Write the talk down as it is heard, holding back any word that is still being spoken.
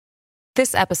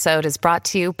This episode is brought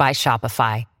to you by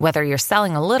Shopify. Whether you're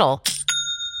selling a little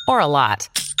or a lot,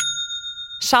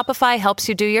 Shopify helps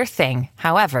you do your thing,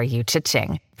 however you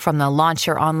cha-ching. From the launch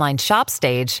your online shop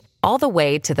stage, all the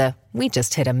way to the we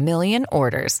just hit 1 million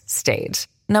orders stage.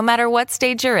 No matter what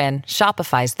stage you're in,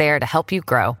 Shopify's there to help you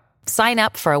grow. Sign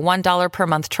up for a $1 per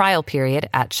month trial period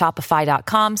at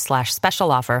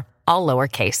shopify.com/special offer, all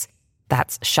lowercase.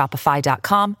 That's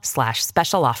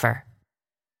shopify.com/special offer.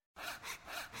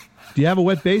 Do you have a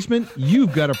wet basement?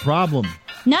 You've got a problem.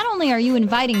 Not only are you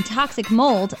inviting toxic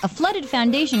mold, a flooded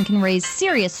foundation can raise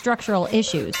serious structural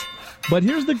issues. But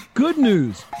here's the good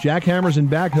news. Jackhammers and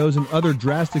backhoes and other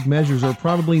drastic measures are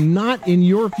probably not in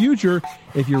your future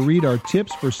if you read our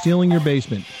tips for sealing your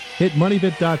basement. Hit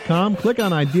MoneyPit.com, click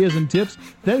on Ideas and Tips,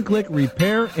 then click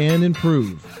Repair and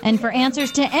Improve. And for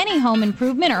answers to any home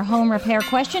improvement or home repair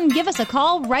question, give us a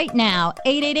call right now,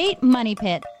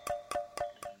 888-MONEYPIT.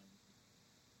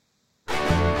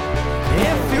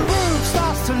 If your roof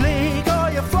starts to leak or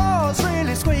your floors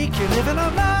really squeak, you live in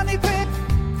a money pit.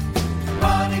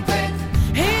 Money pit.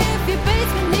 If your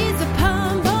basement needs a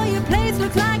pump or your place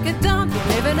looks like a dump, you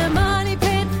live in a money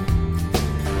pit.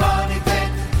 Money pit.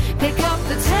 Pick up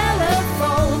the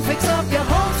telephone, fix up your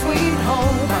home sweet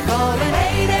home by calling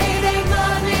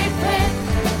 888-MONEY PIT.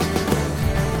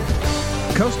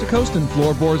 Coast to coast and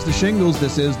floorboards to shingles,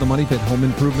 this is the Money Pit Home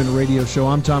Improvement Radio Show.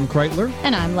 I'm Tom Kraeutler.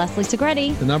 And I'm Leslie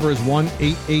Segrete. The number is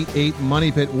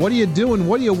 1-888-MONEY-PIT. What are you doing?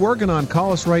 What are you working on?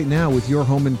 Call us right now with your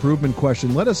home improvement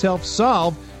question. Let us help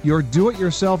solve your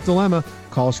do-it-yourself dilemma.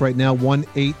 Call us right now,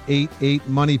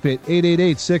 1-888-MONEY-PIT,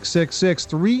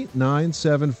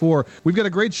 888-666-3974. We've got a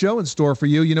great show in store for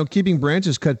you. You know, keeping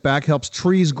branches cut back helps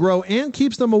trees grow and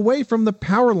keeps them away from the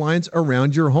power lines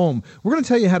around your home. We're going to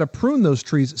tell you how to prune those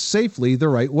trees safely the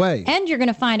right way. And you're going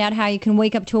to find out how you can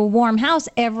wake up to a warm house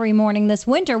every morning this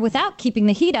winter without keeping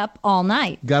the heat up all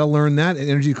night. Got to learn that, and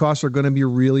energy costs are going to be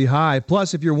really high.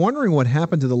 Plus, if you're wondering what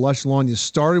happened to the lush lawn you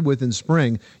started with in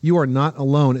spring, you are not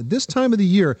alone. At this time of the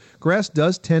year, grass does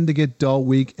tend to get dull,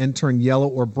 weak, and turn yellow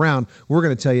or brown. We're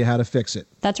going to tell you how to fix it.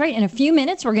 That's right. In a few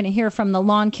minutes, we're going to hear from the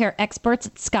lawn care experts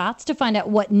at Scott's to find out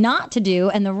what not to do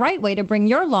and the right way to bring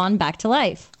your lawn back to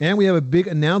life. And we have a big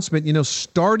announcement. You know,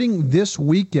 starting this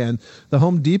weekend, the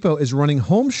Home Depot is running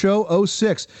Home Show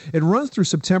 06. It runs through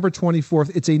September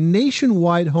 24th. It's a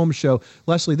nationwide home show.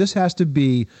 Leslie, this has to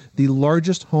be the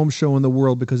largest home show in the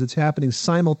world because it's happening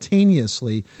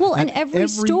simultaneously. Well, in every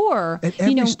store. At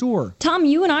every store. Tom,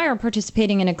 you and I are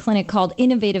participating in a clinic called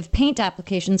Innovative Paint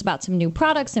Applications about some new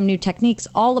products, some new techniques,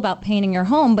 all about painting your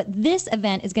home. But this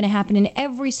event is going to happen in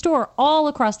every store all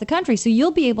across the country. So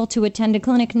you'll be able to attend a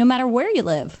clinic no matter where you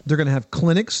live. They're going to have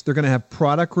clinics. They're going to have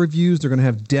product reviews. They're going to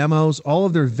have demos. All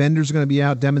of their vendors are going to be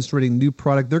out demonstrating new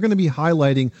product. They're going to be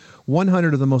highlighting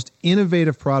 100 of the most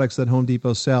innovative products that Home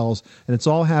Depot sells. And it's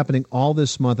all happening all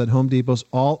this month at Home Depots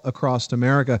all across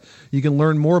America. You can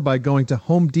learn more by going to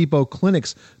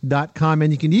HomeDepotClinics.com.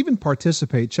 And you can even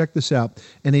participate, check this out,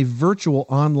 in a virtual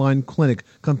online clinic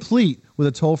complete with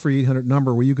a toll-free 800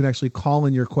 number where you can actually call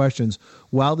in your questions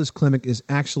while this clinic is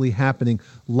actually happening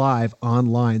live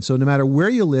online. So no matter where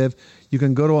you live, you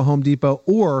can go to a Home Depot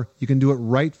or you can do it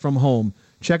right from home.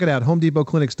 Check it out,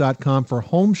 HomeDepotClinics.com for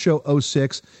Home Show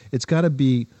 06. It's got to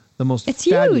be the most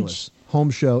fabulous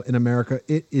home show in America.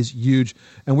 It is huge.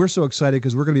 And we're so excited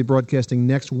because we're going to be broadcasting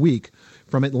next week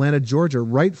from Atlanta, Georgia,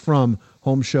 right from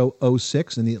Home Show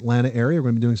 06 in the Atlanta area. We're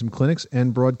going to be doing some clinics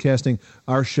and broadcasting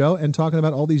our show and talking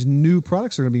about all these new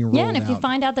products that are going to be rolled out. Yeah, and if you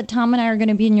find out that Tom and I are going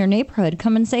to be in your neighborhood,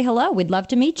 come and say hello. We'd love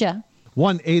to meet you.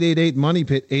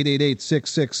 1-888-MONEY-PIT,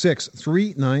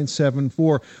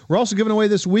 888-666-3974. We're also giving away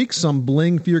this week some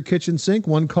bling for your kitchen sink.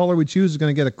 One caller we choose is going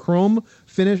to get a chrome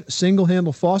finish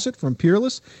single-handle faucet from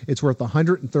Peerless. It's worth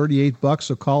 $138,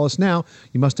 so call us now.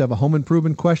 You must have a home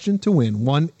improvement question to win.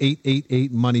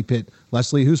 1-888-MONEY-PIT.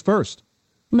 Leslie, who's first?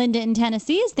 Linda in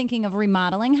Tennessee is thinking of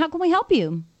remodeling. How can we help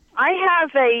you? I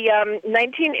have a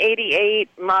 1988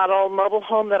 model mobile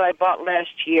home that I bought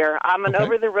last year. I'm an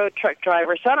over-the-road truck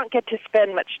driver, so I don't get to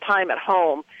spend much time at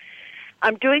home.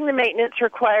 I'm doing the maintenance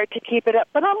required to keep it up,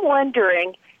 but I'm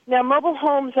wondering, now mobile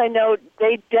homes, I know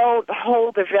they don't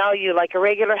hold the value like a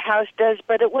regular house does,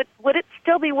 but would it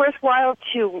still be worthwhile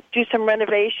to do some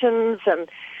renovations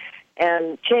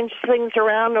and change things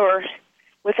around, or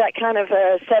with that kind of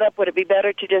a setup, would it be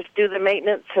better to just do the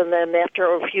maintenance and then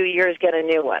after a few years get a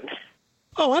new one?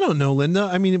 Oh, I don't know, Linda.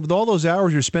 I mean, with all those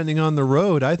hours you're spending on the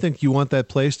road, I think you want that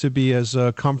place to be as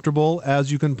comfortable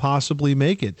as you can possibly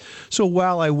make it. So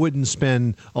while I wouldn't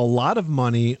spend a lot of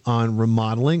money on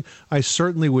remodeling, I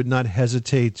certainly would not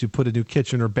hesitate to put a new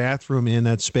kitchen or bathroom in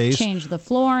that space. Change the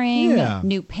flooring,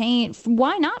 new paint.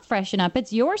 Why not freshen up?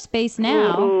 It's your space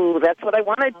now. Ooh, that's what I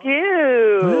want to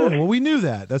do. Yeah, well, we knew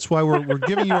that. That's why we're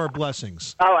giving you our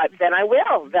blessings. Oh, then I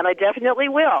will. Then I definitely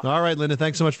will. All right, Linda,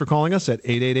 thanks so much for calling us at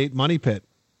 888 Money Pit.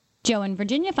 Joe in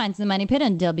Virginia finds the Money Pit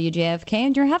on WJFK,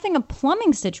 and you're having a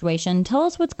plumbing situation. Tell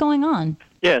us what's going on.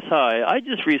 Yes, hi. I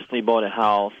just recently bought a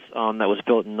house that was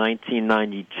built in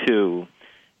 1992,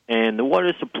 and the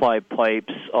water supply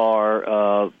pipes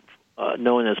are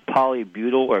known as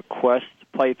polybutyl or Quest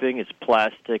piping. It's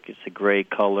plastic. It's a gray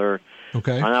color.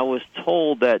 Okay. And I was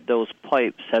told that those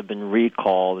pipes have been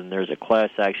recalled, and there's a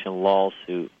class action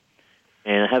lawsuit.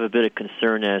 And I have a bit of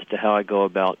concern as to how I go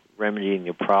about remedying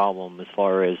the problem as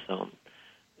far as do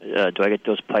I get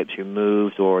those pipes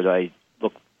removed, or do I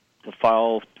look to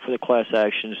file for the class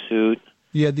action suit?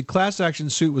 Yeah, the class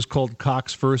action suit was called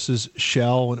Cox versus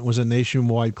Shell, and it was a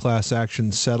nationwide class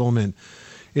action settlement.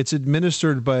 It's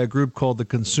administered by a group called the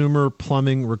Consumer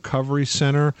Plumbing Recovery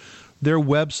Center. Their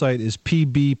website is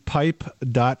pbpipe.com,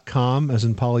 as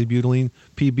in polybutylene,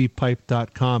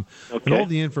 pbpipe.com. Okay. And all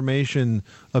the information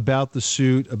about the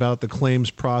suit, about the claims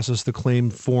process, the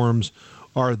claim forms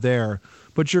are there.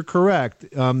 But you're correct.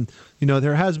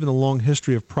 There has been a long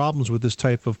history of problems with this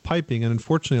type of piping, and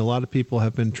unfortunately a lot of people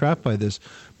have been trapped by this.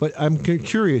 But I'm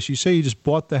curious, you say you just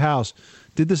bought the house.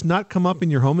 Did this not come up in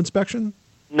your home inspection?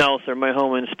 No, sir. My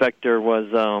home inspector was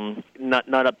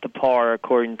not up to par,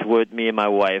 according to what me and my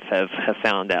wife have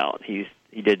found out. He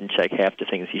didn't check half the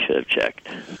things he should have checked.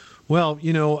 Well,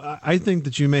 I think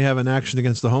that you may have an action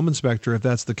against the home inspector if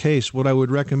that's the case. What I would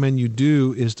recommend you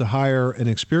do is to hire an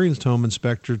experienced home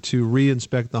inspector to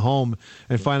re-inspect the home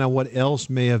and find out what else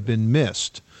may have been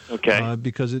missed. Okay.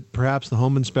 Because perhaps the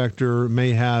home inspector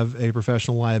may have a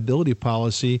professional liability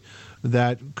policy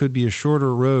that could be a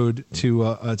shorter road to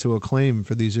a claim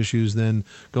for these issues than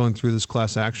going through this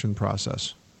class action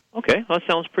process. Okay, that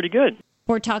sounds pretty good.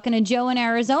 We're talking to Joe in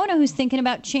Arizona who's thinking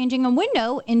about changing a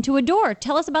window into a door.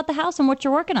 Tell us about the house and what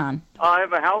you're working on. I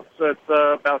have a house that's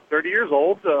about 30 years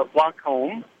old, a block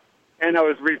home, and I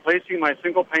was replacing my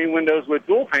single-pane windows with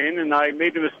dual-pane, and I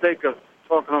made the mistake of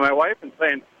talking to my wife and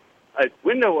saying, a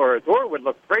window or a door would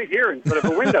look great here instead of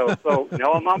a window, so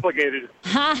now I'm obligated.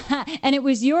 And it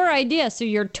was your idea, so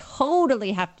you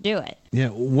totally have to do it. Yeah,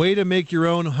 way to make your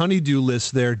own honey-do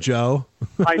list there, Joe.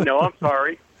 I know, I'm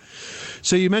sorry.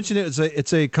 So you mentioned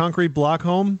it's a concrete block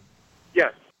home?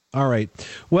 Yes. All right.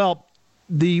 Well,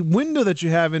 the window that you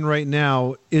have in right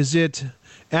now, is it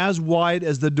as wide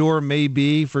as the door may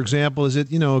be? For example, is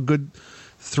it, a good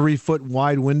 3-foot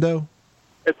wide window?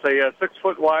 It's a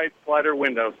 6-foot wide slider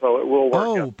window, so it will work.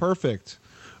 Oh, perfect.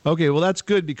 Okay, well, that's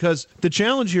good because the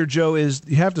challenge here, Joe, is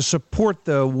you have to support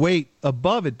the weight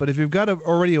above it. But if you've got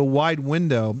already a wide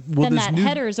window, then that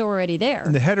header's already there.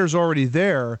 And the header's already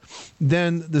there,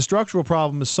 then the structural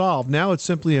problem is solved. Now it's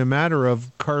simply a matter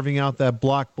of carving out that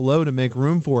block below to make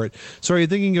room for it. So are you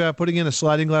thinking about putting in a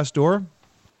sliding glass door?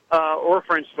 Or a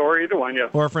French door, either one, yes.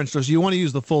 Or a French door. So you want to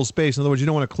use the full space. In other words, you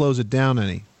don't want to close it down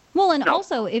any. Well, and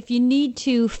also, if you need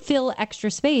to fill extra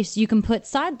space, you can put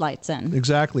side lights in.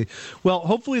 Exactly. Well,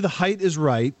 hopefully the height is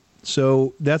right.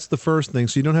 So that's the first thing.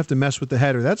 So you don't have to mess with the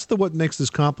header. That's what makes this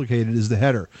complicated is the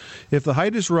header. If the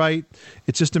height is right,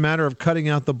 it's just a matter of cutting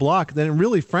out the block. Then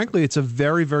really, frankly, it's a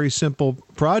very, very simple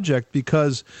project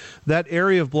because that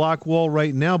area of block wall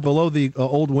right now below the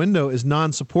old window is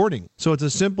non-supporting. So it's a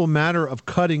simple matter of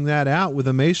cutting that out with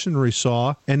a masonry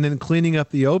saw and then cleaning up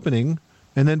the opening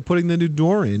and then putting the new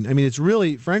door in. I mean, it's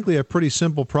really, frankly, a pretty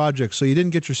simple project, so you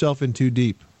didn't get yourself in too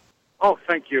deep. Oh,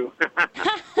 thank you.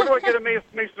 Where do I get a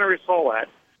masonry saw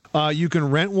at? You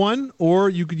can rent one, or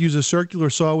you could use a circular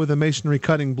saw with a masonry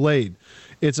cutting blade.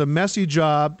 It's a messy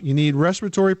job. You need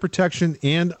respiratory protection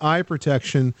and eye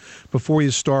protection before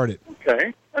you start it.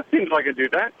 Okay. That seems like I could do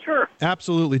that. Sure.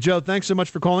 Absolutely. Joe, thanks so much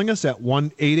for calling us at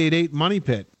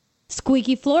 1-888-MONEY-PIT.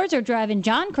 Squeaky floors are driving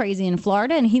John crazy in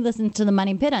Florida, and he listens to the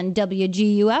Money Pit on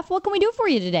WGUF. What can we do for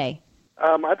you today?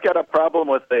 I've got a problem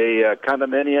with a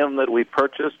condominium that we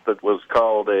purchased that was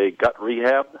called a gut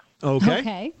rehab.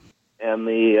 Okay. And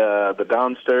the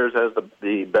downstairs has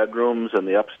the bedrooms, and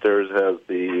the upstairs has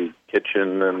the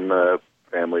kitchen and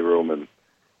family room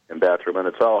and bathroom, and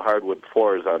it's all hardwood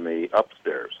floors on the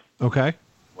upstairs. Okay.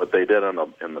 What they did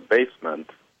in the basement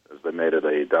is they made it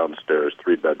a downstairs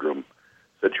 3-bedroom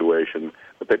situation,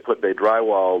 but they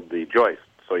drywalled the joist,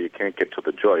 so you can't get to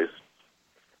the joist.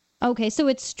 Okay, so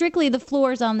it's strictly the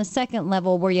floors on the second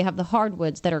level where you have the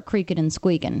hardwoods that are creaking and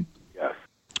squeaking. Yes.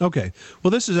 Okay.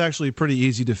 Well, this is actually pretty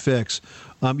easy to fix.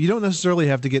 You don't necessarily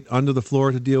have to get under the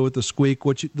floor to deal with the squeak.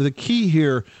 The key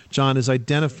here, John, is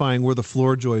identifying where the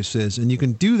floor joist is, and you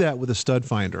can do that with a stud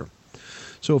finder.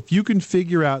 So if you can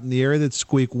figure out in the area that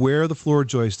squeak where the floor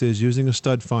joist is using a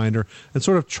stud finder and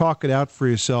sort of chalk it out for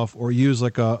yourself or use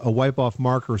like a wipe-off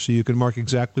marker so you can mark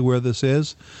exactly where this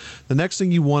is, the next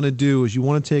thing you want to do is you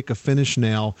want to take a finish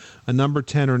nail, a number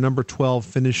 10 or number 12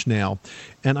 finish nail.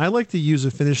 And I like to use a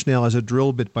finish nail as a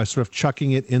drill bit by sort of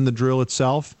chucking it in the drill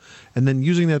itself and then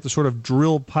using that to sort of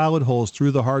drill pilot holes through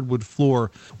the hardwood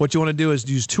floor. What you want to do is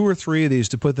use 2 or 3 of these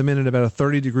to put them in at about a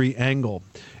 30-degree angle.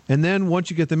 And then once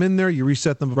you get them in there, you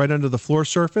reset them right under the floor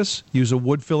surface. Use a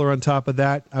wood filler on top of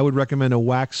that. I would recommend a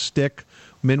wax stick.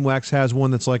 Minwax has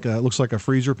one that's looks like a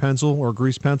freezer pencil or a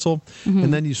grease pencil. Mm-hmm.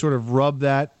 And then you sort of rub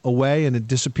that away and it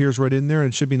disappears right in there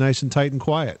and it should be nice and tight and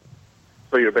quiet.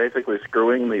 So you're basically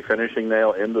screwing the finishing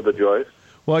nail into the joist?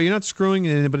 Well, you're not screwing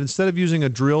it in, but instead of using a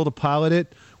drill to pilot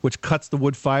it, which cuts the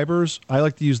wood fibers, I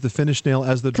like to use the finish nail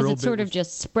as the drill bit. Because it sort of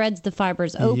just spreads the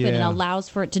fibers open and allows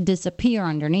for it to disappear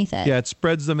underneath it. Yeah, it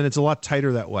spreads them, and it's a lot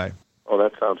tighter that way. Oh,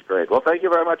 that sounds great. Well, thank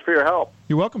you very much for your help.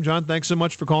 You're welcome, John. Thanks so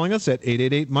much for calling us at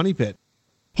 888-MONEY-PIT.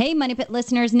 Hey, Money Pit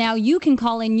listeners, now you can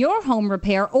call in your home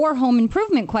repair or home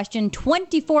improvement question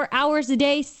 24 hours a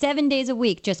day, 7 days a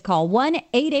week. Just call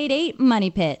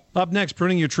 1-888-MONEY-PIT. Up next,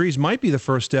 pruning your trees might be the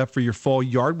first step for your fall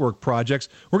yard work projects.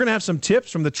 We're going to have some tips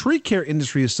from the Tree Care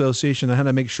Industry Association on how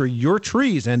to make sure your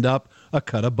trees end up a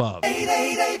cut above.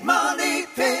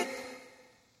 888-MONEY-PIT.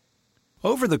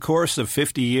 Over the course of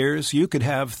 50 years, you could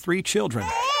have 3 children.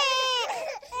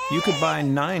 You could buy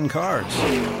 9 cars.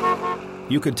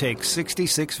 You could take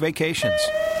 66 vacations.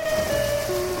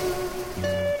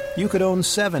 You could own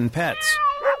 7 pets.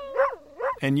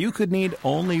 And you could need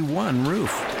only 1 roof,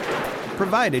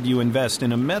 provided you invest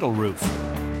in a metal roof.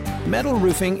 Metal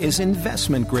roofing is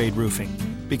investment-grade roofing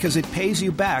because it pays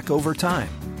you back over time.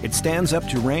 It stands up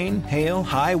to rain, hail,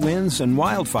 high winds, and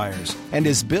wildfires, and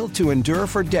is built to endure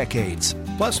for decades.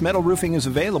 Plus, metal roofing is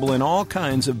available in all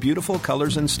kinds of beautiful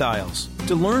colors and styles.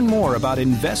 To learn more about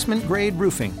investment-grade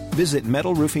roofing, visit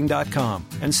metalroofing.com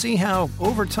and see how,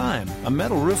 over time, a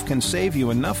metal roof can save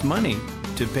you enough money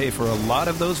to pay for a lot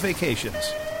of those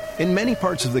vacations. In many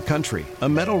parts of the country, a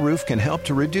metal roof can help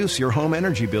to reduce your home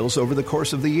energy bills over the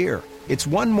course of the year. It's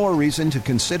one more reason to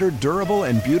consider durable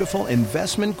and beautiful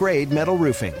investment-grade metal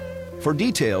roofing. For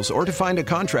details or to find a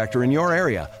contractor in your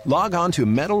area, log on to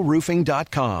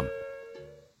metalroofing.com.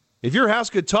 If your house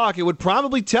could talk, it would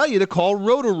probably tell you to call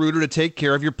Roto-Rooter to take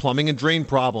care of your plumbing and drain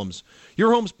problems.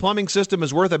 Your home's plumbing system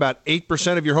is worth about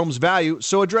 8% of your home's value,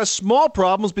 so address small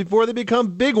problems before they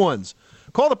become big ones.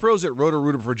 Call the pros at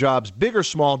Roto-Rooter for jobs, big or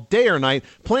small, day or night,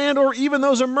 planned or even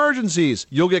those emergencies.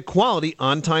 You'll get quality,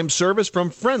 on-time service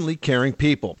from friendly, caring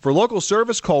people. For local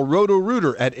service, call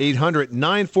Roto-Rooter at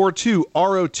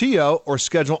 800-942-ROTO or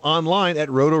schedule online at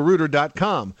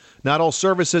rotorooter.com. Not all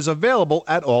services available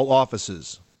at all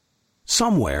offices.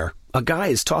 Somewhere, a guy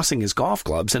is tossing his golf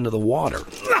clubs into the water.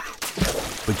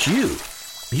 But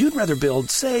you'd rather build,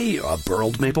 say, a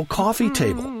burled maple coffee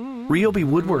table. Ryobi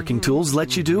Woodworking Tools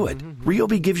lets you do it.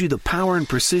 Ryobi gives you the power and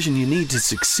precision you need to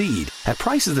succeed at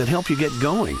prices that help you get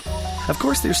going. Of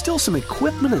course, there's still some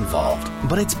equipment involved,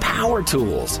 but it's power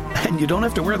tools, and you don't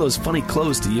have to wear those funny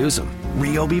clothes to use them.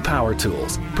 Ryobi Power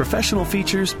Tools. Professional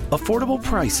features, affordable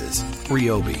prices.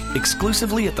 Ryobi,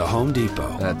 exclusively at the Home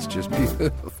Depot. That's just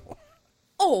beautiful.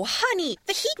 Oh, honey,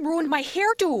 the heat ruined my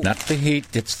hairdo. Not the heat,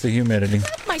 it's the humidity.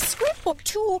 My scrapbook,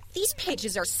 too. These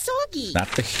pages are soggy. Not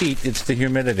the heat, it's the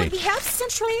humidity. But we have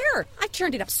central air. I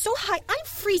turned it up so high, I'm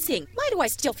freezing. Why do I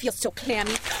still feel so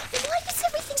clammy? Why does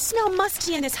everything smell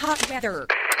musty in this hot weather?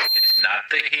 It's not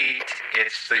the heat,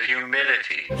 it's the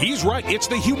humidity. He's right. It's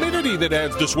the humidity that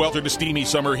adds the swelter to steamy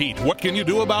summer heat. What can you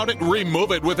do about it?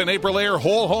 Remove it with an April Air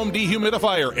whole home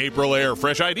dehumidifier. April Air,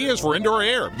 fresh ideas for indoor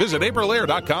air. Visit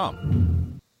aprilair.com.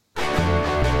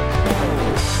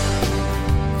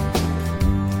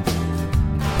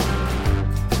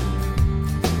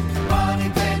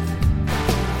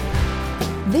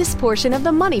 This portion of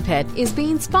the Money Pit is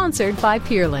being sponsored by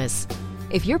Peerless.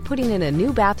 If you're putting in a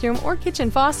new bathroom or kitchen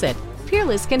faucet,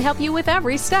 Peerless can help you with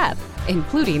every step,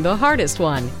 including the hardest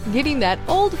one, getting that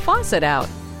old faucet out.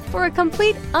 For a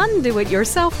complete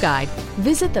undo-it-yourself guide,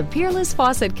 visit the Peerless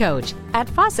Faucet Coach at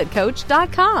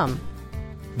faucetcoach.com.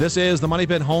 This is the Money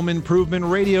Pit Home Improvement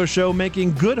Radio Show,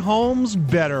 making good homes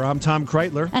better. I'm Tom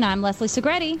Kraeutler. And I'm Leslie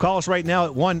Segrete. Call us right now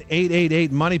at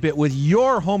 1-888-MONEY-PIT with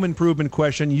your home improvement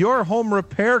question, your home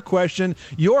repair question,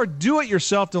 your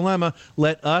do-it-yourself dilemma.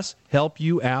 Let us help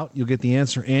you out. You'll get the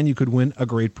answer, and you could win a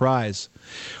great prize.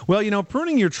 Well,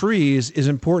 pruning your trees is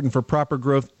important for proper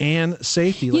growth and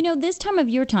safety. This time of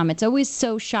year, Tom, it's always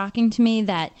so shocking to me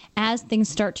that as things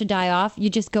start to die off, you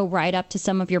just go right up to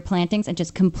some of your plantings and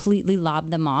just completely lob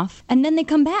them off, and then they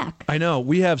come back. I know.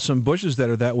 We have some bushes that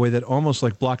are that way that almost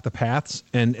like block the paths,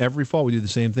 and every fall we do the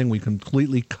same thing. We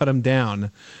completely cut them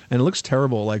down, and it looks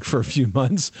terrible like for a few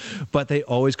months, but they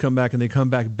always come back, and they come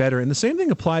back better. And the same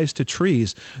thing applies to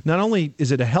trees. Not only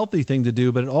is it a healthy thing to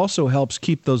do, but it also helps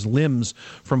keep those limbs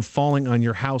from falling on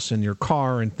your house and your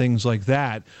car and things like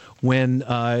that when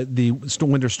the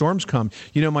winter storms come.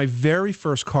 My very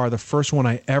first car, the first one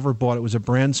I ever bought, it was a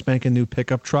brand spanking new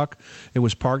pickup truck. It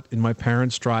was parked in my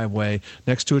parents' driveway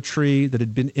next to a tree that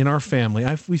had been in our family.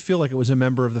 We feel like it was a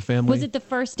member of the family. Was it the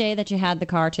first day that you had the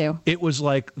car, too? It was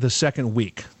like the second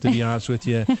week, to be honest with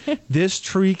you. This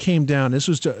tree came down. This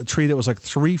was a tree that was like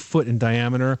 3 foot in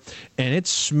diameter, and it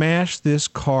smashed this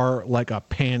car like a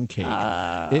pancake.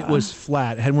 It was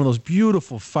flat. It had one of those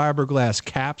beautiful fiberglass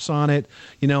caps on it.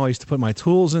 I used to put my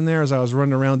tools in there as I was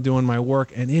running around doing my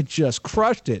work, and it just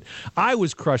crushed it. I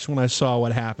was crushed when I saw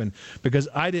what happened because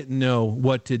I didn't know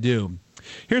what to do.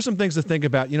 Here's some things to think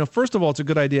about. First of all, it's a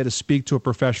good idea to speak to a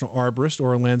professional arborist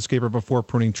or a landscaper before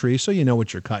pruning trees so you know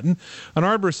what you're cutting. An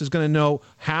arborist is going to know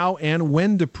how and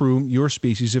when to prune your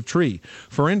species of tree.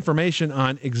 For information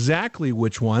on exactly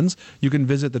which ones, you can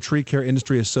visit the Tree Care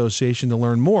Industry Association to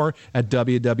learn more at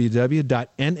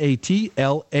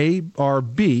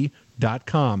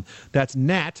www.natlarb.com. That's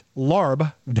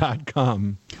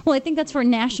natlarb.com. Well, I think that's for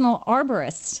National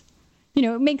Arborists.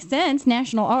 It makes sense,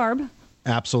 National Arb.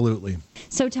 Absolutely.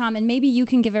 So, Tom, and maybe you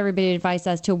can give everybody advice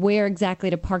as to where exactly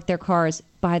to park their cars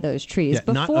by those trees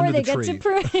before they get to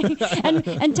pruning.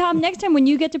 and Tom, next time when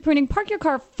you get to pruning, park your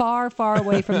car far, far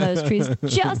away from those trees,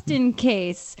 just in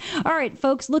case. All right,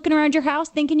 folks, looking around your house,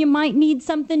 thinking you might need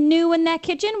something new in that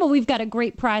kitchen? Well, we've got a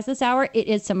great prize this hour. It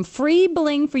is some free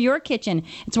bling for your kitchen.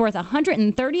 It's worth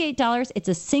 $138. It's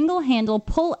a single-handle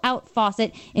pull-out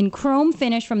faucet in chrome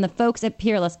finish from the folks at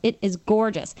Peerless. It is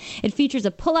gorgeous. It features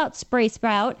a pull-out spray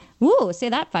spout. Ooh, say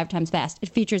that 5 times fast. It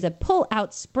features a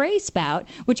pull-out spray spout,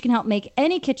 which can help make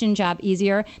any kitchen job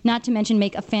easier, not to mention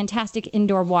make a fantastic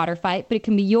indoor water fight, but it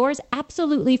can be yours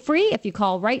absolutely free if you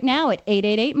call right now at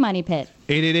 888-MONEY-PIT.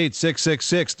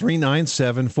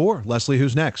 888-666-3974. Leslie,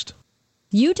 who's next?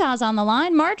 Utah's on the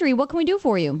line. Marjorie, what can we do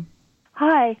for you?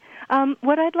 Hi.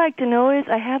 What I'd like to know is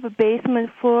I have a basement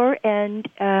floor, and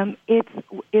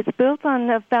it's built on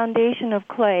a foundation of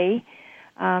clay,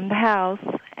 the house,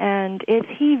 and it's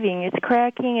heaving, it's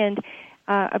cracking, and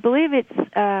I believe it's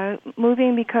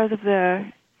moving because of the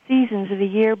seasons of the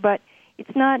year, but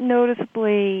it's not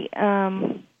noticeably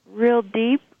real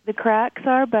deep. The cracks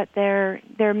are, but there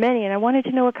are many, and I wanted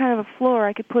to know what kind of a floor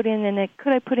I could put in, and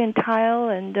could I put in tile?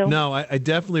 And No, I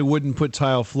definitely wouldn't put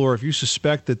tile floor. If you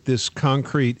suspect that this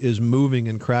concrete is moving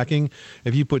and cracking,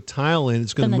 if you put tile in,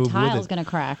 it's going to move with it. Then the tile's going to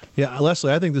crack. Yeah,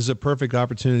 Leslie, I think this is a perfect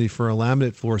opportunity for a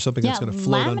laminate floor, something that's going to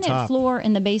float on top. Laminate floor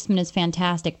in the basement is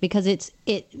fantastic because it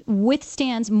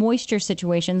withstands moisture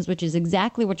situations, which is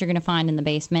exactly what you're going to find in the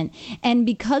basement. And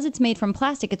because it's made from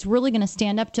plastic, it's really going to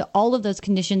stand up to all of those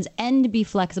conditions and be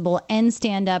flexible and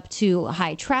stand up to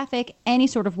high traffic, any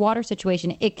sort of water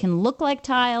situation. It can look like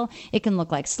tile, it can look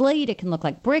like slate, it can look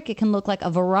like brick, it can look like a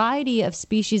variety of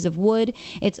species of wood.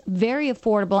 It's very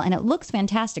affordable and it looks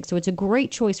fantastic, so it's a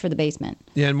great choice for the basement.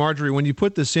 Yeah, and Marjorie, when you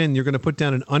put this in, you're going to put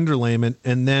down an underlayment,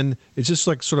 and then it's just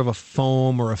like sort of a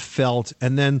foam or a felt,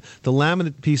 and then the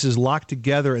laminate pieces lock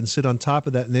together and sit on top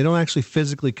of that, and they don't actually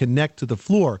physically connect to the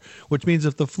floor, which means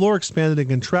if the floor expanded and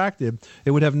contracted,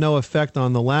 it would have no effect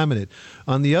on the laminate.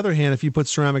 On the other hand, if you put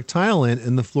ceramic tile in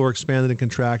and the floor expanded and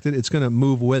contracted, it's going to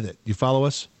move with it. You follow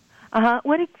us?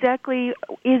 What exactly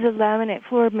is a laminate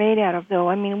floor made out of, though?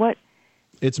 I mean, what?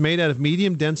 It's made out of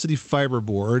medium density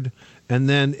fiberboard, and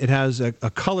then it has a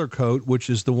color coat, which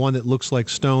is the one that looks like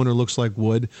stone or looks like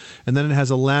wood, and then it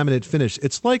has a laminate finish.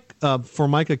 It's like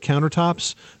Formica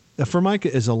countertops.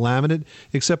 Formica is a laminate,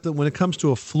 except that when it comes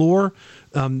to a floor,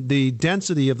 the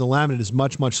density of the laminate is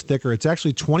much, much thicker. It's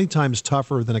actually 20 times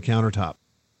tougher than a countertop.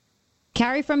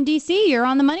 Carrie from D.C., you're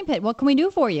on the Money Pit. What can we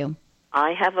do for you?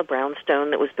 I have a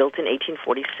brownstone that was built in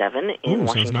 1847 in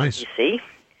Washington, D.C.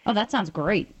 Oh, that sounds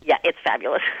great. Yeah, it's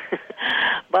fabulous.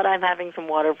 But I'm having some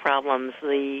water problems.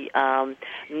 The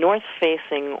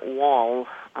north-facing wall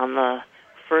on the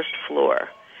first floor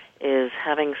is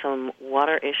having some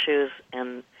water issues,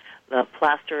 and the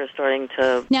plaster is starting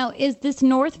to... Now, is this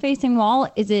north-facing wall,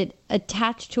 is it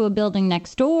attached to a building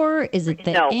next door? Is it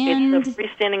the end? No, it's a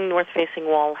freestanding north-facing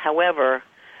wall. However,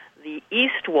 the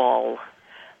east wall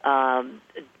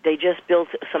they just built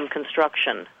some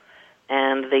construction,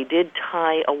 and they did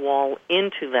tie a wall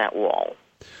into that wall.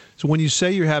 So when you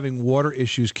say you're having water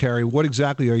issues, Carrie, what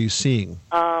exactly are you seeing?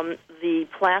 The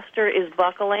plaster is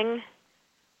buckling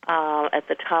at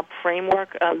the top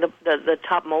framework, the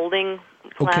top molding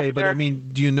plaster. Okay, but I mean,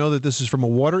 do you know that this is from a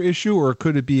water issue, or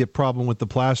could it be a problem with the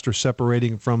plaster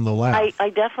separating from the lath? I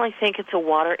definitely think it's a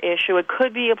water issue. It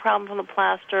could be a problem from the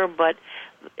plaster, but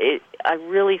I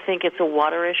really think it's a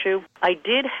water issue. I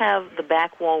did have the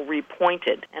back wall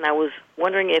repointed, and I was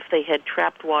wondering if they had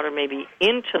trapped water maybe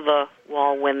into the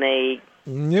wall when they...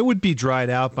 It would be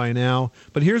dried out by now.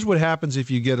 But here's what happens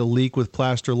if you get a leak with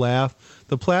plaster lath.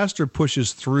 The plaster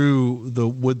pushes through the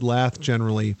wood lath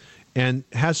generally and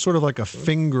has sort of like a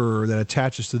finger that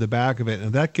attaches to the back of it. And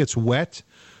if that gets wet,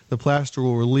 the plaster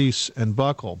will release and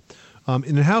buckle.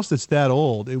 In a house that's that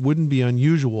old, it wouldn't be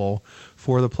unusual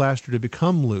for the plaster to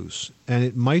become loose. And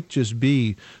it might just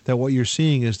be that what you're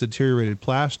seeing is deteriorated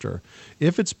plaster.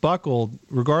 If it's buckled,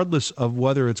 regardless of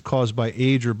whether it's caused by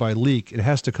age or by leak, it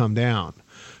has to come down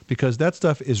because that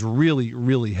stuff is really,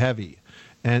 really heavy.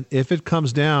 And if it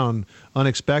comes down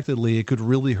unexpectedly, it could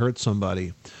really hurt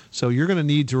somebody. So you're going to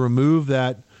need to remove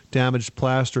that damaged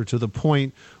plaster to the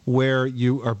point where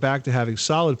you are back to having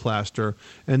solid plaster,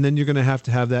 and then you're going to have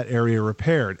that area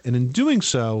repaired. And in doing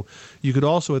so, you could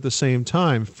also at the same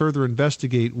time further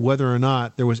investigate whether or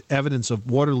not there was evidence of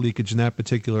water leakage in that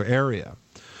particular area.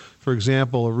 For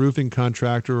example, a roofing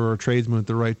contractor or a tradesman with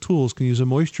the right tools can use a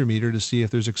moisture meter to see if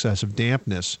there's excessive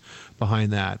dampness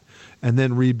behind that and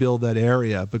then rebuild that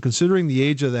area. But considering the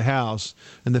age of the house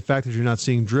and the fact that you're not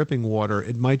seeing dripping water,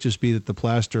 it might just be that the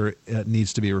plaster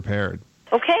needs to be repaired.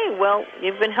 Okay, well,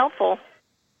 you've been helpful.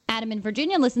 Adam in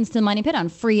Virginia listens to Money Pit on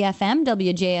Free FM,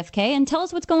 WJFK, and tell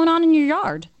us what's going on in your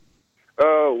yard.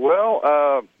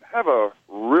 I have a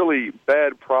really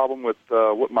bad problem with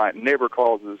what my neighbor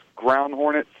calls as ground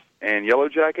hornets and yellow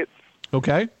jackets.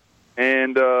 Okay.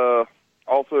 And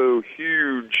also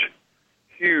huge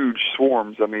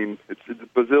swarms. I mean, it's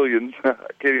bazillions. I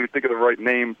can't even think of the right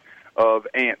name of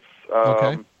ants.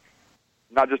 Okay.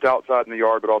 Not just outside in the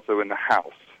yard, but also in the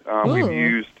house.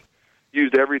 We've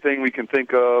used everything we can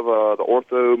think of, the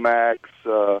Ortho Max,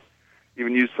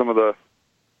 even used some of the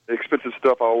expensive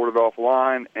stuff I ordered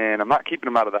offline, and I'm not keeping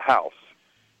them out of the house.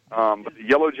 But the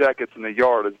yellow jackets in the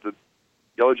yard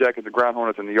the ground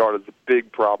hornets in the yard is the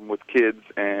big problem with kids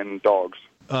and dogs.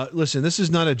 Listen, this is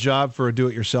not a job for a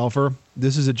do-it-yourselfer.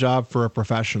 This is a job for a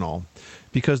professional,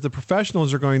 because the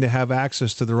professionals are going to have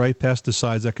access to the right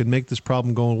pesticides that could make this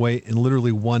problem go away in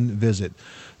literally one visit.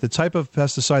 The type of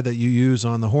pesticide that you use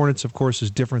on the hornets, of course,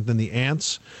 is different than the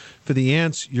ants. For the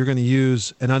ants, you're going to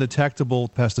use an undetectable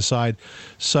pesticide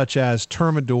such as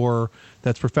Termidor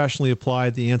that's professionally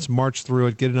applied. The ants march through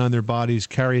it, get it on their bodies,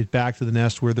 carry it back to the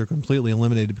nest where they're completely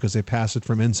eliminated because they pass it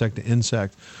from insect to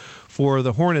insect. For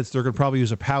the hornets, they're going to probably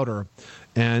use a powder,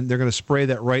 and they're going to spray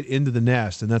that right into the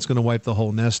nest, and that's going to wipe the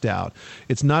whole nest out.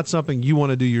 It's not something you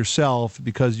want to do yourself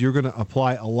because you're going to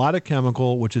apply a lot of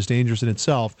chemical, which is dangerous in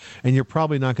itself, and you're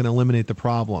probably not going to eliminate the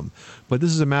problem. But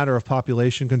this is a matter of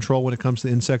population control when it comes to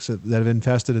insects that have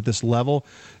infested at this level,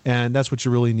 and that's what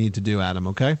you really need to do, Adam,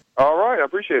 okay? All right, I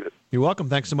appreciate it. You're welcome.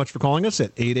 Thanks so much for calling us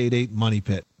at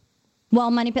 888-MONEY-PIT. Well,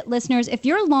 Money Pit listeners, if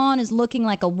your lawn is looking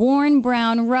like a worn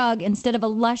brown rug instead of a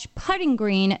lush putting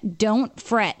green, don't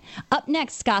fret. Up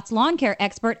next, Scott's lawn care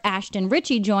expert Ashton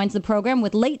Ritchie joins the program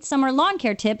with late summer lawn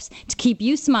care tips to keep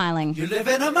you smiling. You live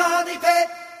in a money pit.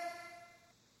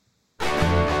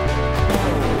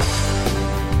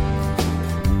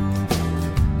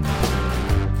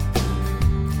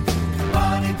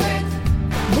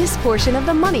 This portion of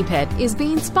the Money Pit is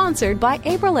being sponsored by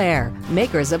Aprilaire,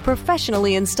 makers of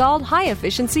professionally installed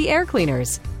high-efficiency air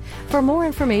cleaners. For more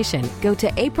information, go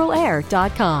to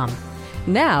aprilaire.com.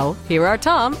 Now, here are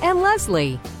Tom and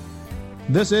Leslie.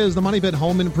 This is the Money Pit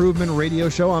Home Improvement Radio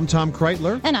Show. I'm Tom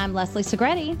Kraeutler. And I'm Leslie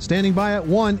Segrete. Standing by at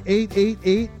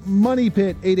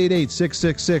 1-888-MONEY-PIT,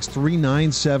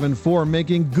 888-666-3974,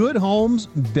 making good homes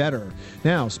better.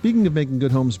 Now, speaking of making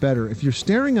good homes better, if you're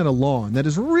staring at a lawn that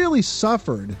has really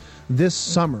suffered this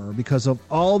summer because of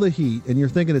all the heat and you're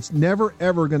thinking it's never,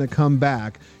 ever going to come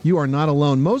back, you are not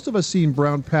alone. Most of us see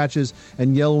brown patches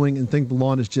and yellowing and think the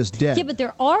lawn is just dead. Yeah, but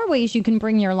there are ways you can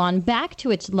bring your lawn back to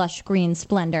its lush green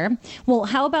splendor. Well,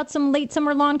 how about some late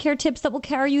summer lawn care tips that will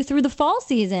carry you through the fall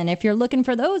season? If you're looking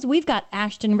for those, we've got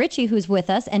Ashton Ritchie who's with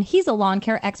us, and he's a lawn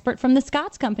care expert from the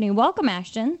Scott's Company. Welcome,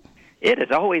 Ashton. It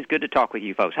is always good to talk with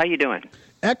you folks. How you doing?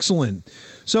 Excellent.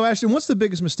 So, Ashton, what's the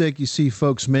biggest mistake you see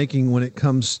folks making when it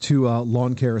comes to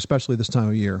lawn care, especially this time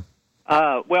of year?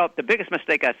 Well, the biggest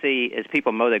mistake I see is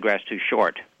people mow their grass too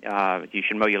short. You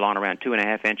should mow your lawn around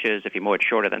 2.5 inches. If you mow it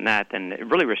shorter than that, then it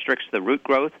really restricts the root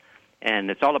growth.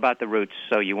 And it's all about the roots,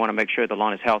 so you want to make sure the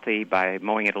lawn is healthy by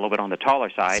mowing it a little bit on the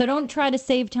taller side. So don't try to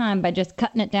save time by just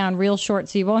cutting it down real short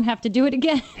so you won't have to do it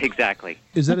again. Exactly.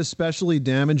 Is that especially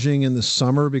damaging in the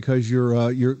summer because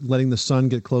you're letting the sun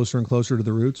get closer and closer to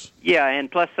the roots? Yeah, and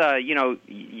plus,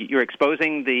 you're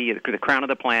exposing the crown of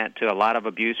the plant to a lot of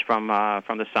abuse from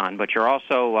the sun, but you're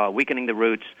also weakening the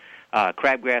roots.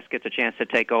 Crabgrass gets a chance to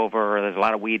take over. There's a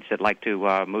lot of weeds that like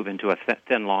to move into a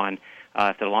thin lawn.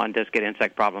 If the lawn does get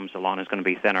insect problems, the lawn is going to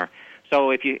be thinner.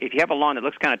 So if you have a lawn that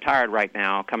looks kind of tired right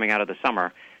now coming out of the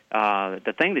summer,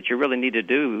 the thing that you really need to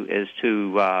do is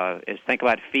think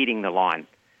about feeding the lawn.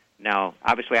 Now,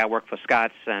 obviously, I work for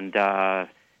Scotts and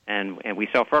we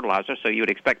sell fertilizer, so you would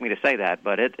expect me to say that,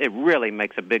 but it really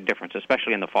makes a big difference,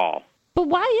 especially in the fall. But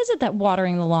why is it that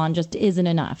watering the lawn just isn't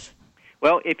enough?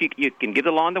 Well, if you can give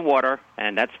the lawn the water,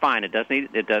 and that's fine, it does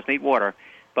need water.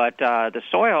 But the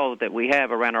soil that we have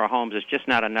around our homes is just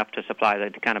not enough to supply the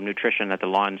kind of nutrition that the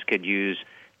lawns could use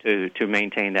to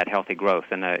maintain that healthy growth,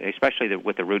 and especially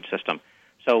with the root system.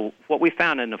 So what we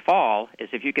found in the fall is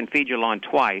if you can feed your lawn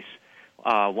twice,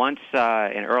 once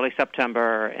in early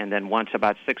September and then once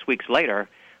about 6 weeks later,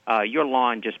 your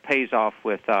lawn just pays off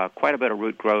with quite a bit of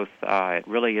root growth. It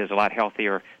really is a lot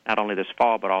healthier, not only this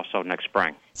fall, but also next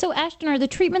spring. So, Ashton, are the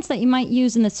treatments that you might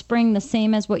use in the spring the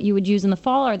same as what you would use in the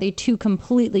fall, or are they two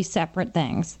completely separate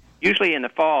things? Usually in the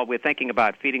fall, we're thinking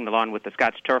about feeding the lawn with the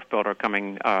Scotts Turf Builder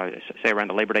coming, say, around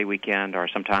the Labor Day weekend or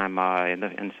sometime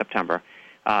in September.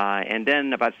 And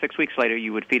then about 6 weeks later,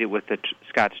 you would feed it with the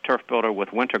Scotts Turf Builder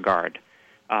with Winter Guard.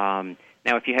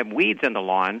 Now, if you have weeds in the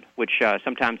lawn, which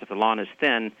sometimes if the lawn is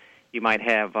thin, you might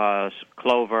have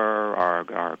clover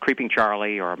or creeping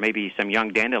Charlie or maybe some young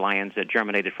dandelions that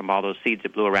germinated from all those seeds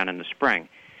that blew around in the spring.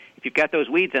 If you've got those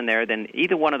weeds in there, then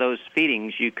either one of those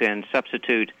feedings you can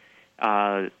substitute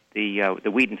the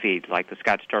weed and feed, like the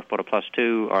Scotts Turf Builder Plus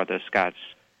 2 or the Scotts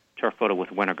Turf Builder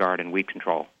with Winter Guard and weed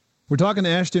control. We're talking to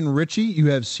Ashton Ritchie. You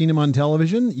have seen him on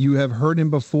television. You have heard him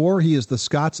before. He is the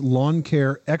Scotts lawn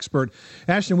care expert.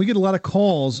 Ashton, we get a lot of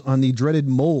calls on the dreaded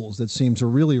moles that seem to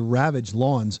really ravage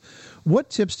lawns. What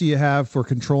tips do you have for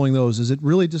controlling those? Does it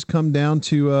really just come down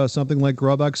to something like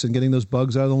Grub-X and getting those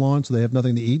bugs out of the lawn so they have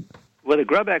nothing to eat? Well, the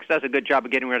Grub-X does a good job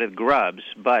of getting rid of the grubs,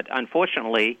 but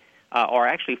unfortunately, or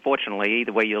actually fortunately,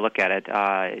 the way you look at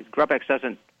it, Grub-X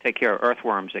doesn't take care of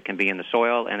earthworms that can be in the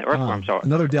soil, and the earthworms are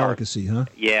another delicacy, huh?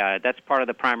 Yeah, that's part of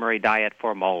the primary diet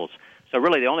for moles. So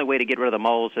really, the only way to get rid of the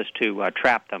moles is to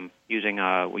trap them using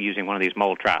one of these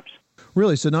mole traps.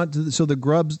 Really? So the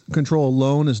grubs control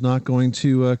alone is not going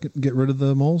to get rid of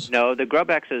the moles? No, the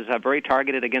Grub-X is very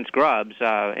targeted against grubs,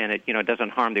 and it doesn't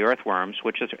harm the earthworms,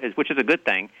 which is a good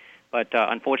thing. But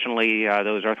unfortunately,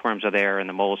 those earthworms are there, and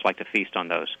the moles like to feast on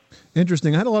those.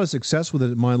 Interesting. I had a lot of success with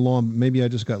it at my lawn. Maybe I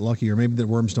just got lucky, or maybe the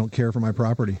worms don't care for my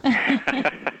property.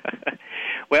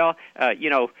 Well,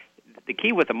 the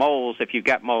key with the moles, if you've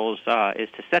got moles, is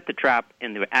to set the trap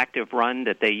in the active run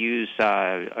that they use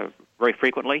very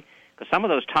frequently. Because some of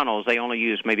those tunnels they only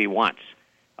use maybe once.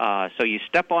 So you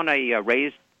step on the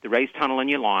raised tunnel in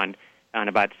your lawn in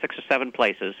about 6 or 7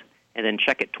 places, and then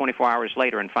check it 24 hours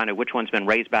later and find out which one's been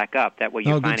raised back up. That way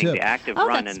you're finding the active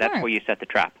run, and that's where you set the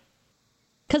trap.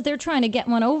 Because they're trying to get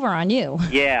one over on you.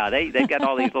 Yeah, they've got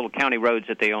all these little county roads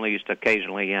that they only use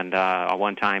occasionally and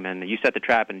one time, and you set the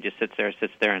trap and it just sits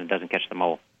there, and it doesn't catch the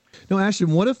mole. No,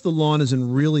 Ashton, what if the lawn is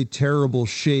in really terrible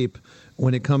shape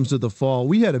when it comes to the fall?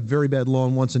 We had a very bad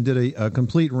lawn once and did a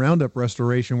complete Roundup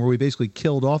restoration where we basically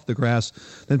killed off the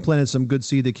grass, then planted some good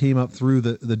seed that came up through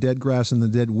the dead grass and the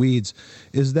dead weeds.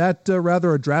 Is that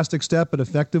rather a drastic step, but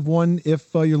effective one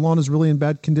if your lawn is really in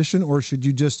bad condition, or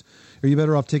are you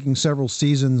better off taking several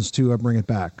seasons to bring it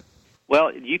back?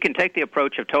 Well, you can take the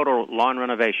approach of total lawn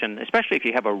renovation, especially if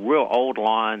you have a real old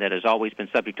lawn that has always been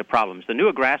subject to problems. The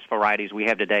newer grass varieties we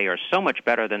have today are so much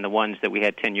better than the ones that we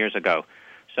had 10 years ago.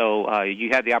 So you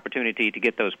have the opportunity to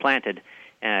get those planted.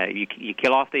 You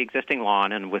kill off the existing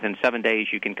lawn, and within 7 days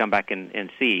you can come back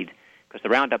and seed, because the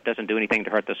Roundup doesn't do anything to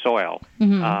hurt the soil.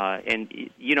 Mm-hmm.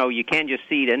 And you can just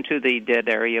seed into the dead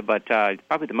area, but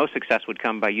probably the most success would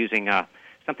come by using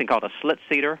something called a slit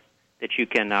seeder that you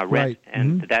can rent,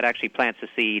 and that actually plants the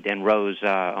seed in rows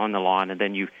on the lawn, and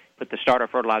then you put the starter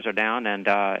fertilizer down,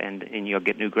 and you'll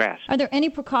get new grass. Are there any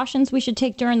precautions we should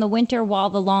take during the winter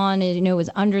while the lawn is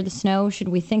under the snow? Should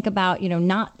we think about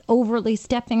not overly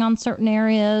stepping on certain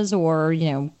areas, or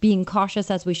being cautious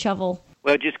as we shovel?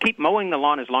 Well, just keep mowing the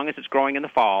lawn as long as it's growing in the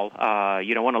fall.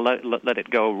 You don't want to let it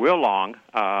go real long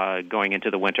going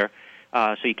into the winter.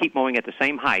 So you keep mowing at the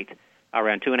same height,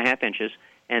 around 2.5 inches.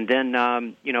 And then,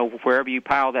 wherever you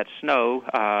pile that snow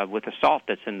with the salt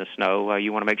that's in the snow,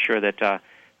 you want to make sure that,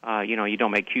 you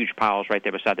don't make huge piles right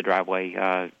there beside the driveway.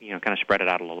 Kind of spread it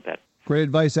out a little bit. Great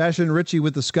advice. Ashton Ritchie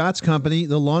with the Scotts Company,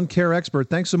 the lawn care expert.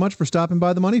 Thanks so much for stopping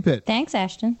by the Money Pit. Thanks,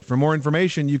 Ashton. For more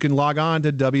information, you can log on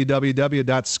to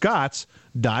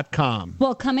www.scotts.com.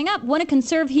 Well, coming up, want to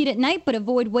conserve heat at night but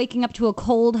avoid waking up to a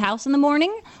cold house in the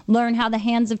morning? Learn how the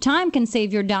hands of time can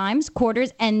save your dimes,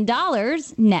 quarters, and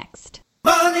dollars next.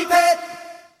 Money Pit.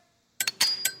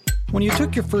 When you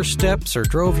took your first steps or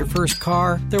drove your first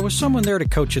car, there was someone there to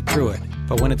coach you through it.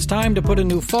 But when it's time to put a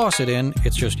new faucet in,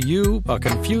 it's just you, a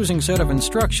confusing set of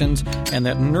instructions, and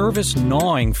that nervous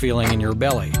gnawing feeling in your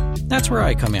belly. That's where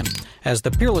I come in. As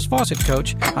the Peerless Faucet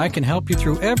Coach, I can help you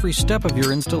through every step of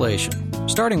your installation,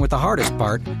 starting with the hardest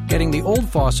part, getting the old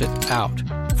faucet out.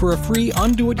 For a free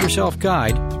undo-it-yourself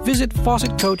guide, visit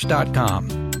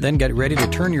faucetcoach.com. Then get ready to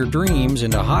turn your dreams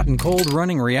into hot and cold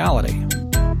running reality.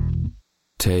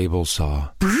 Table saw.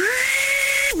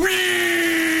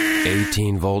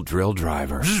 18-volt drill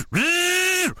driver.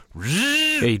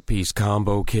 8-piece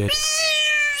combo kit.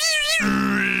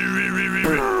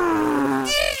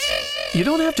 You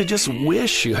don't have to just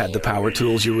wish you had the power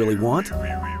tools you really want.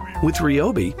 With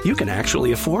Ryobi, you can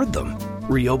actually afford them.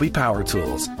 Ryobi Power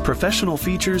Tools. Professional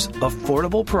features,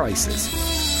 affordable prices.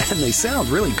 And they sound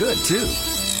really good, too.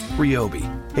 Ryobi.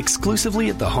 Exclusively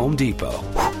at the Home Depot.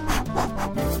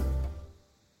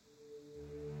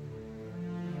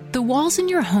 The walls in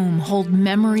your home hold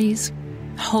memories,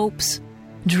 hopes,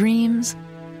 dreams,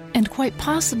 and quite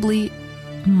possibly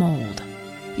mold.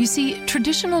 You see,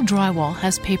 traditional drywall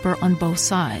has paper on both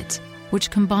sides,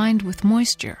 which combined with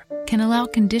moisture can allow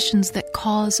conditions that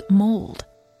cause mold.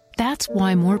 That's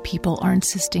why more people are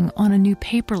insisting on a new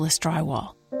paperless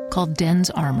drywall called Den's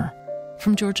Armor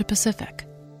from Georgia Pacific.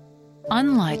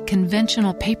 Unlike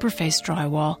conventional paper-faced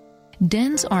drywall,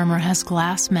 Den's Armor has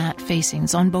glass mat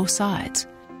facings on both sides.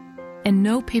 And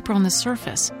no paper on the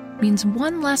surface means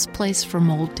one less place for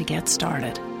mold to get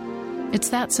started. It's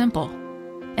that simple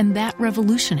and that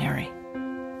revolutionary.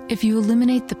 If you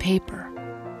eliminate the paper,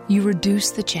 you reduce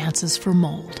the chances for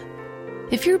mold.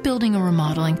 If you're building or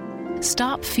remodeling,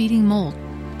 stop feeding mold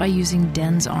by using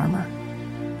Den's Armor.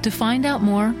 To find out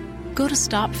more, go to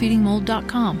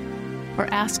stopfeedingmold.com or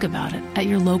ask about it at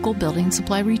your local building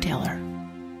supply retailer.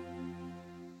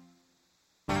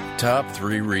 Top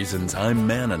 3 reasons I'm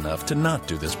man enough to not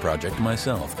do this project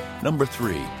myself. Number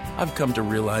 3, I've come to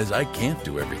realize I can't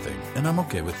do everything, and I'm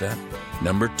okay with that.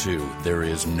 Number 2, there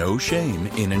is no shame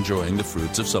in enjoying the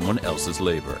fruits of someone else's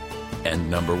labor. And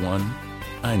number 1,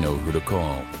 I know who to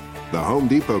call. The Home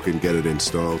Depot can get it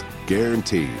installed,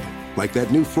 guaranteed. Like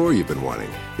that new floor you've been wanting.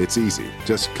 It's easy.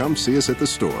 Just come see us at the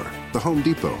store. The Home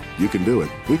Depot. You can do it.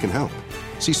 We can help.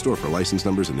 See store for license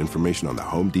numbers and information on the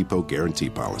Home Depot Guarantee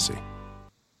Policy.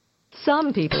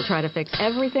 Some people try to fix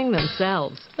everything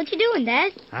themselves. What you doing,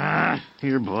 Dad?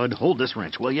 Here, bud. Hold this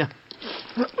wrench, will you?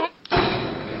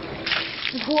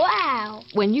 Wow.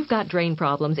 When you've got drain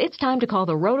problems, it's time to call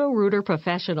the Roto-Rooter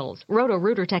professionals.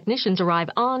 Roto-Rooter technicians arrive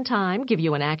on time, give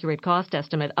you an accurate cost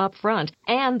estimate up front,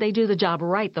 and they do the job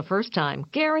right the first time,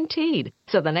 guaranteed.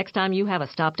 So the next time you have a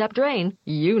stopped-up drain,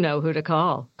 you know who to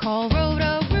call. Call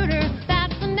Roto-Rooter,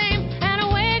 that's the name, and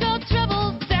away go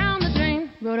trouble down the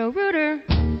drain. Roto-Rooter.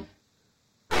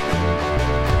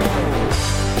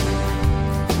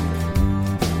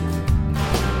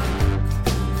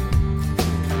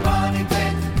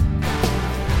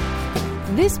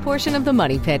 This portion of the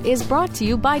Money Pit is brought to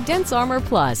you by Den's Armor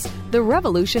Plus, the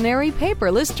revolutionary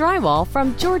paperless drywall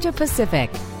from Georgia Pacific.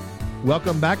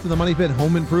 Welcome back to the Money Pit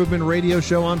Home Improvement Radio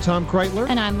Show. I'm Tom Kraeutler.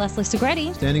 And I'm Leslie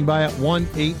Segrete. Standing by at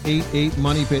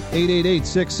 1-888-MONEY-PIT,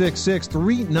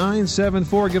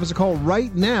 888-666-3974. Give us a call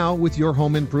right now with your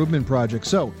home improvement project.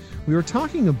 So, we were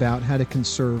talking about how to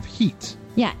conserve heat.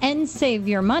 Yeah, and save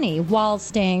your money while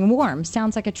staying warm.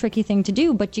 Sounds like a tricky thing to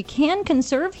do, but you can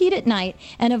conserve heat at night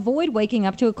and avoid waking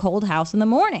up to a cold house in the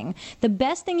morning. The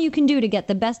best thing you can do to get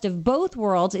the best of both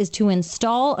worlds is to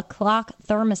install a clock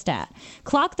thermostat.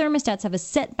 Clock thermostats have a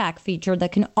setback feature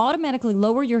that can automatically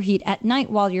lower your heat at night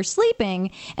while you're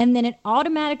sleeping, and then it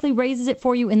automatically raises it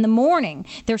for you in the morning.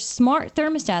 They're smart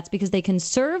thermostats because they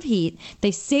conserve heat,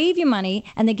 they save you money,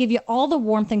 and they give you all the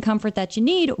warmth and comfort that you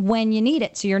need when you need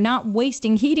it, so you're not wasting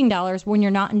heating dollars when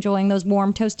you're not enjoying those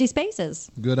warm, toasty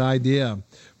spaces. Good idea.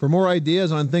 For more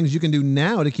ideas on things you can do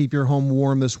now to keep your home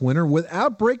warm this winter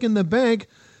without breaking the bank,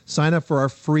 sign up for our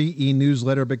free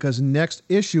e-newsletter, because next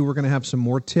issue we're going to have some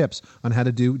more tips on how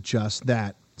to do just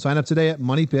that. Sign up today at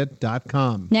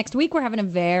moneypit.com. Next week, we're having a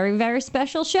very, very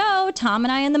special show. Tom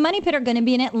and I and the Money Pit are going to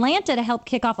be in Atlanta to help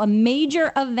kick off a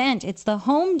major event. It's the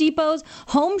Home Depot's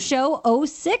Home Show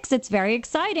 06. It's very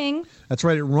exciting. That's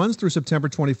right. It runs through September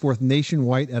 24th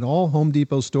nationwide at all Home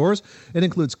Depot stores. It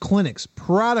includes clinics,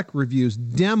 product reviews,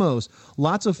 demos,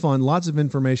 lots of fun, lots of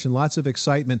information, lots of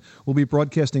excitement. We'll be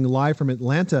broadcasting live from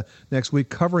Atlanta next week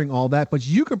covering all that, but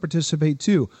you can participate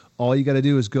too. All you got to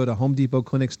do is go to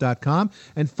HomeDepotClinics.com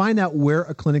and find out where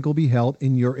a clinic will be held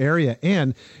in your area.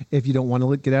 And if you don't want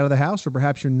to get out of the house, or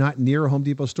perhaps you're not near a Home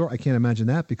Depot store, I can't imagine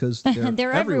that because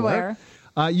they're everywhere.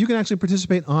 You can actually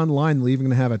participate online. They're even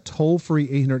going to have a toll-free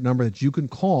 800 number that you can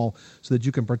call so that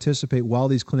you can participate while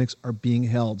these clinics are being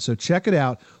held. So check it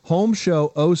out, Home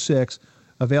Show 06.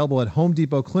 Available at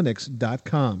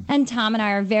HomeDepotClinics.com. And Tom and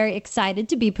I are very excited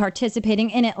to be participating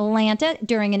in Atlanta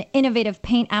during an innovative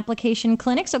paint application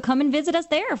clinic. So come and visit us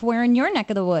there if we're in your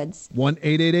neck of the woods.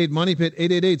 1-888-MONEYPIT,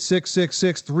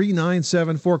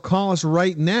 888-666-3974. Call us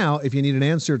right now if you need an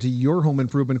answer to your home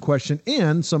improvement question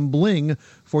and some bling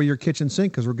for your kitchen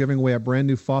sink, because we're giving away a brand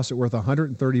new faucet worth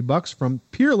 $130 from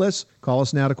Peerless. Call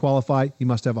us now to qualify. You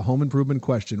must have a home improvement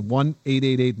question.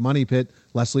 1-888-MONEYPIT.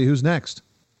 Leslie, who's next?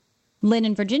 Lynn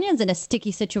in Virginia's in a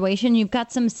sticky situation. You've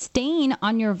got some stain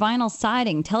on your vinyl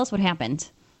siding. Tell us what happened.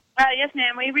 Yes,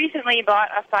 ma'am. We recently bought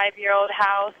a 5-year-old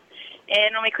house,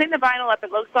 and when we cleaned the vinyl up,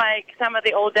 it looks like some of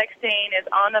the old deck stain is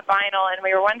on the vinyl, and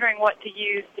we were wondering what to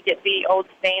use to get the old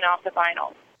stain off the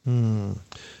vinyl.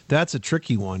 That's a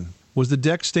tricky one. Was the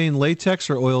deck stain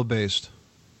latex or oil-based?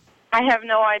 I have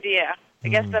no idea. I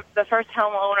guess the first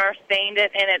homeowner stained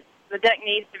it, and the deck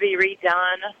needs to be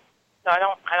redone, so I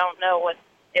don't know what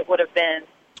it would have been.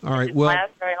 All right. It Well,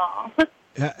 lasts very long.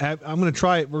 I'm going to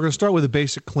try it. We're going to start with a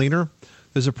basic cleaner.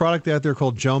 There's a product out there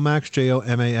called Jomax,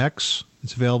 Jomax.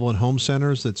 It's available in home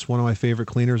centers. It's one of my favorite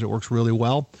cleaners. It works really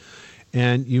well.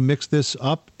 And you mix this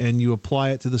up and you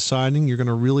apply it to the siding. You're going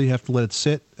to really have to let it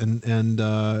sit and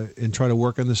try to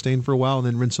work on the stain for a while, and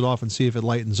then rinse it off and see if it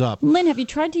lightens up. Lynn, have you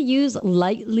tried to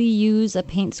lightly use a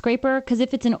paint scraper? Because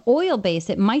if it's an oil base,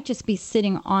 it might just be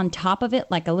sitting on top of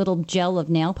it like a little gel of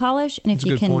nail polish. And if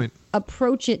you can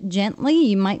approach it gently,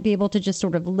 you might be able to just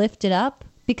sort of lift it up,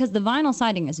 because the vinyl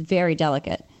siding is very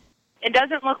delicate. It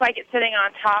doesn't look like it's sitting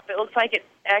on top. It looks like it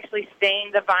actually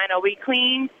stained the vinyl. We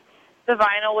cleaned the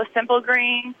vinyl with Simple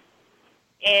Green,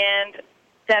 and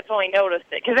that's when we noticed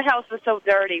it, because the house was so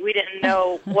dirty. We didn't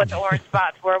know what the orange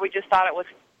spots were. We just thought it was,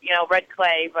 red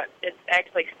clay, but it's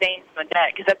actually stained from the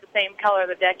deck, because that's the same color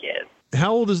the deck is.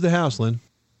 How old is the house, Lynn?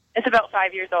 It's about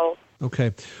 5 years old.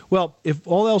 Okay. Well, if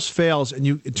all else fails and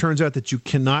it turns out that you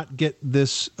cannot get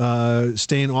this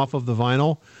stain off of the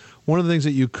vinyl, one of the things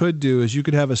that you could do is you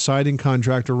could have a siding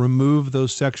contractor remove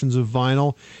those sections of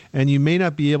vinyl, and you may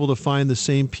not be able to find the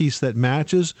same piece that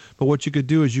matches, but what you could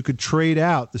do is you could trade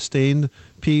out the stained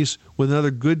piece with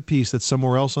another good piece that's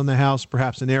somewhere else on the house,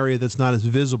 perhaps an area that's not as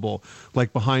visible,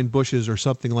 like behind bushes or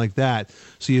something like that.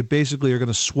 So you basically are going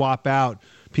to swap out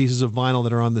pieces of vinyl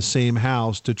that are on the same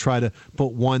house to try to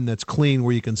put one that's clean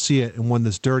where you can see it and one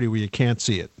that's dirty where you can't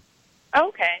see it.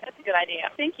 Okay, that's a good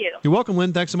idea. Thank you. You're welcome,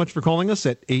 Lynn. Thanks so much for calling us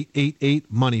at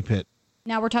 888-MONEYPIT.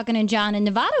 Now we're talking to John in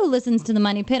Nevada, who listens to the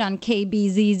Money Pit on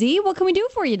KBZZ. What can we do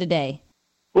for you today?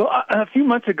 Well, a few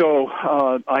months ago,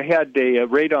 I had a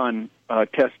radon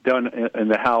test done in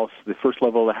the house, the first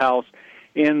level of the house,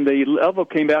 and the level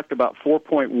came back to about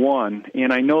 4.1.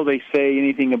 And I know they say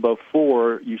anything above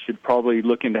 4, you should probably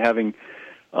look into having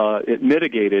it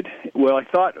mitigated. Well, I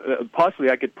thought possibly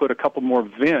I could put a couple more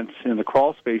vents in the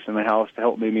crawl space in the house to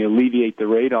help maybe alleviate the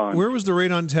radon. Where was the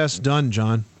radon test done,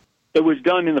 John? It was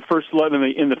done in the first level,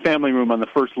 in the family room on the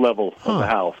first level of the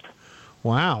house.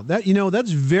 Wow,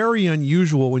 that's very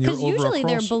unusual when you're over a crawl. Because usually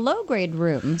they're below grade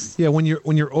rooms. Yeah, when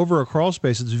you're over a crawl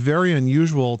space, it's very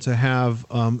unusual to have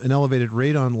an elevated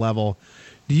radon level.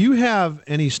 Do you have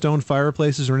any stone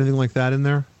fireplaces or anything like that in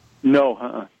there?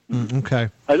 No. Okay.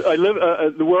 I live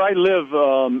where I live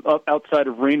up outside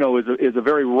of Reno is a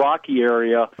very rocky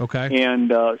area. Okay. And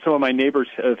some of my neighbors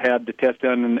have had the test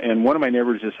done, and one of my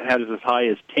neighbors has had it as high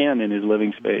as 10 in his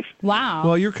living space. Wow.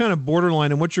 Well, you're kind of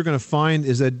borderline, and what you're going to find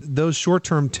is that those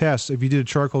short-term tests, if you did a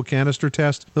charcoal canister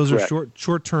test, those Correct. are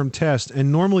short-term tests,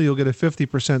 and normally you'll get a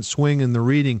 50% swing in the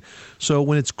reading. So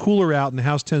when it's cooler out and the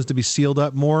house tends to be sealed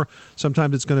up more,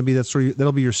 sometimes it's going to be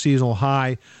that'll be your seasonal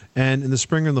high. And in the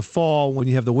spring and the fall, when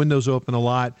you have the windows open a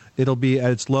lot, it'll be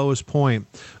at its lowest point.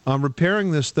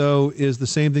 Repairing this, though, is the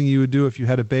same thing you would do if you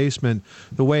had a basement.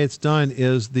 The way it's done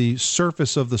is the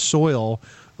surface of the soil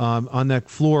on that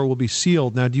floor will be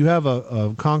sealed. Now, do you have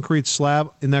a concrete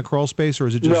slab in that crawl space, or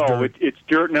is it just dirt? It's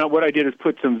dirt. Now, what I did is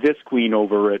put some Visqueen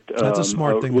over it. That's a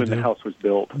smart thing to when do. the house was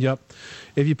built. Yep.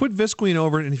 If you put Visqueen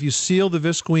over it, and if you seal the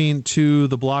Visqueen to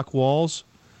the block walls,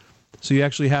 so you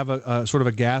actually have a sort of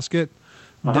a gasket,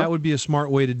 that would be a smart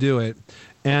way to do it.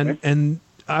 And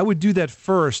I would do that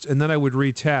first, and then I would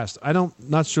retest.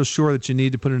 Not so sure that you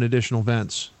need to put in additional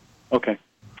vents. Okay.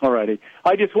 All righty.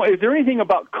 Is there anything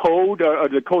about code?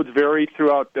 The codes vary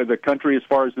throughout the country as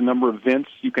far as the number of vents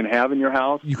you can have in your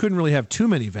house? You couldn't really have too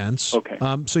many vents. Okay.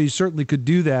 So you certainly could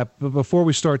do that. But before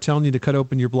we start telling you to cut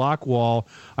open your block wall,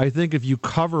 I think if you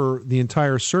cover the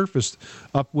entire surface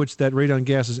up which that radon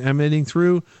gas is emanating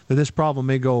through, that this problem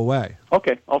may go away.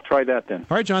 Okay. I'll try that then.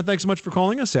 All right, John, thanks so much for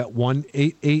calling us at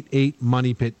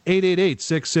 1-888-MONEY-PIT,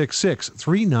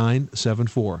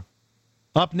 888-666-3974.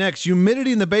 Up next,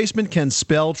 humidity in the basement can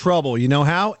spell trouble. You know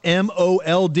how?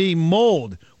 M-O-L-D,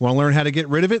 mold. Want to learn how to get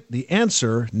rid of it? The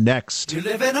answer next. You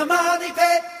live in a money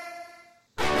pit.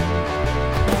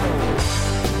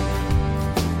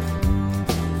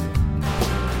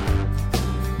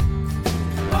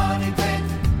 Money pit.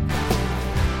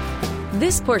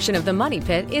 This portion of the Money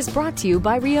Pit is brought to you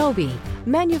by Ryobi,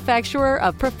 manufacturer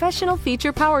of professional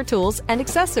feature power tools and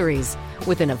accessories,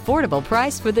 with an affordable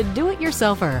price for the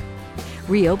do-it-yourselfer.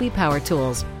 Ryobi Power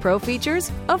Tools, pro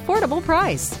features, affordable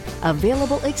price.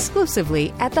 Available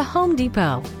exclusively at the Home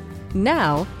Depot.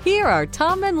 Now, here are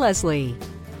Tom and Leslie.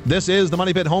 This is the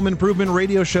Money Pit Home Improvement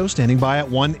Radio Show, standing by at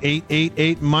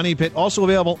 1-888-MONEY-PIT. Also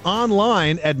available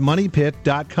online at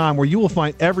moneypit.com, where you will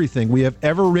find everything we have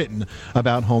ever written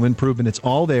about home improvement. It's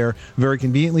all there, very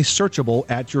conveniently searchable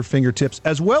at your fingertips,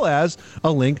 as well as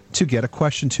a link to get a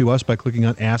question to us by clicking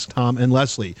on Ask Tom and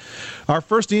Leslie. Our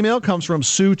first email comes from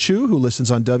Sue Chu, who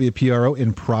listens on WPRO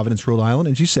in Providence, Rhode Island,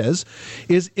 and she says,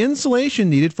 is insulation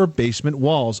needed for basement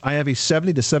walls? I have a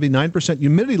 70 to 79%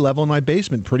 humidity level in my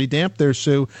basement. Pretty damp there,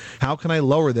 Sue. How can I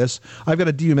lower this? I've got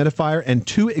a dehumidifier and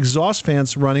 2 exhaust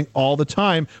fans running all the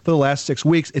time for the last 6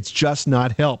 weeks. It's just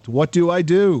not helped. What do I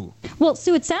do? Well,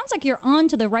 Sue, it sounds like you're on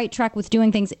to the right track with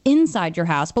doing things inside your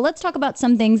house, but let's talk about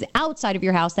some things outside of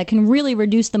your house that can really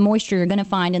reduce the moisture you're going to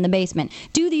find in the basement.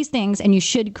 Do these things, and you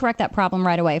should correct that problem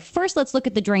right away. First, let's look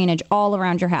at the drainage all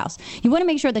around your house. You want to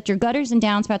make sure that your gutters and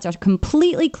downspouts are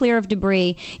completely clear of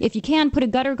debris. If you can, put a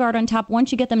gutter guard on top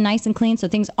once you get them nice and clean so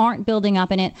things aren't building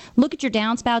up in it. Look at your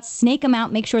downspouts. Snake them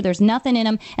out, make sure there's nothing in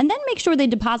them, and then make sure they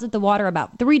deposit the water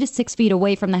about 3 to 6 feet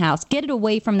away from the house. Get it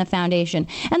away from the foundation.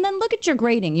 And then look at your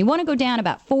grading. You want to go down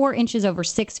about 4 inches over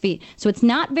 6 feet. So it's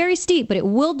not very steep, but it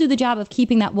will do the job of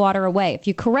keeping that water away. If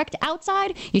you correct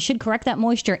outside, you should correct that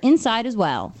moisture inside as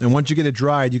well. And once you get it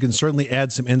dried, you can certainly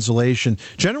add some insulation.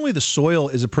 Generally, the soil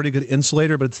is a pretty good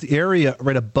insulator, but it's the area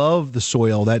right above the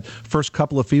soil, that first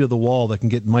couple of feet of the wall, that can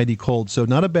get mighty cold. So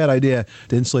not a bad idea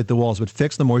to insulate the walls, but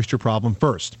fix the moisture problem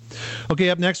first. Okay,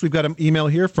 up next, we've got an email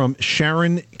here from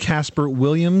Sharon Casper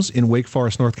Williams in Wake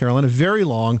Forest, North Carolina. Very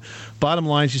long. Bottom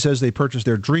line, she says they purchased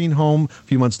their dream home. A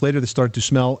few months later, they started to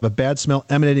smell a bad smell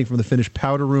emanating from the finished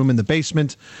powder room in the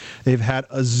basement. They've had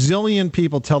a zillion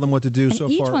people tell them what to do and so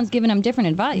far. Each one's giving them different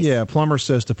advice. Yeah, plumber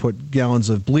says to put gallons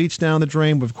of bleach down the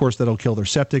drain, but of course that'll kill their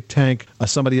septic tank.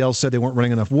 Somebody else said they weren't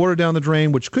running enough water down the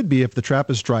drain, which could be if the trap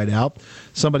is dried out.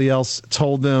 Somebody else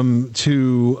told them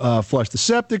to flush the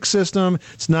septic system.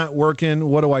 It's not working.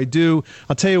 What do I do?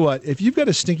 I'll tell you what, if you've got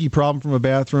a stinky problem from a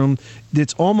bathroom,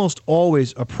 it's almost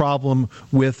always a problem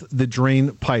with the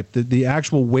drain pipe, the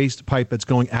actual waste pipe that's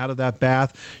going out of that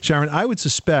bath. Sharon, I would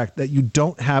suspect that you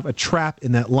don't have a trap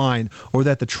in that line, or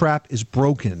that the trap is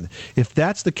broken. If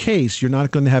that's the case, you're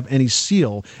not going to have any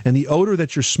seal, and the odor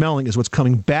that you're smelling is what's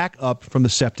coming back up from the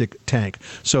septic tank.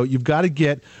 So you've got to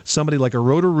get somebody like a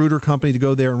Roto-Rooter company to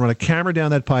go there and run a camera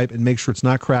down that pipe and make sure it's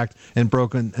not cracked and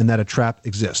broken and that a trap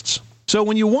exists. So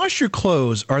when you wash your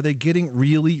clothes, are they getting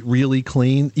really, really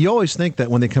clean? You always think that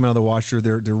when they come out of the washer,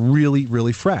 they're really,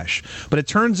 really fresh. But it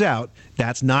turns out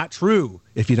that's not true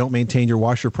if you don't maintain your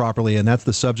washer properly, and that's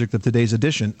the subject of today's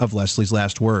edition of Leslie's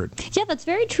Last Word. Yeah, that's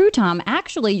very true, Tom.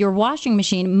 Actually, your washing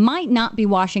machine might not be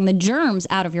washing the germs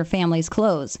out of your family's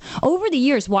clothes. Over the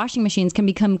years, washing machines can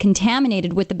become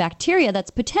contaminated with the bacteria that's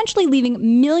potentially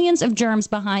leaving millions of germs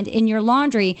behind in your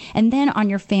laundry and then on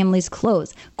your family's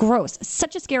clothes. Gross.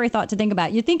 Such a scary thought to think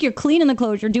about. You think you're cleaning the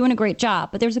clothes, you're doing a great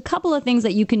job, but there's a couple of things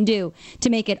that you can do to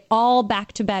make it all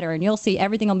back to better, and you'll see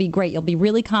everything will be great. You'll be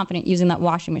really confident using that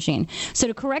washing machine. So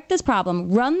to correct this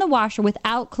problem, run the washer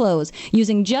without clothes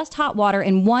using just hot water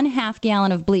and 1/2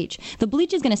 gallon of bleach. The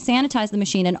bleach is going to sanitize the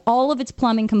machine and all of its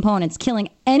plumbing components, killing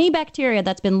any bacteria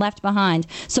that's been left behind.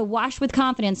 So wash with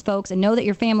confidence, folks, and know that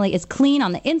your family is clean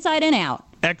on the inside and out.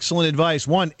 Excellent advice.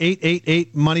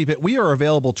 1-888-MONEY-PIT. We are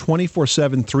available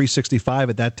 24/7, 365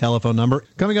 at that telephone number.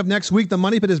 Coming up next week, the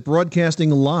Money Pit is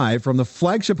broadcasting live from the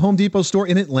flagship Home Depot store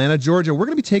in Atlanta, Georgia. We're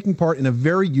going to be taking part in a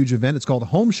very huge event. It's called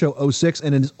Home Show 06,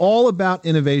 and it is all about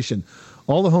innovation.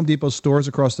 All the Home Depot stores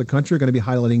across the country are going to be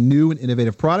highlighting new and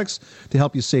innovative products to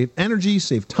help you save energy,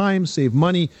 save time, save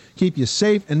money, keep you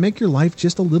safe, and make your life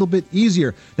just a little bit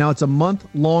easier. Now, it's a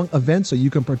month-long event, so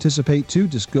you can participate too.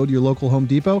 Just go to your local Home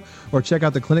Depot or check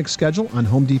out the clinic schedule on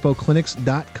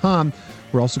HomeDepotClinics.com.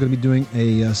 We're also going to be doing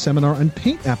a seminar on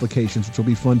paint applications, which will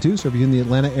be fun too. So if you're in the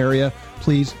Atlanta area,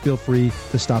 please feel free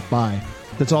to stop by.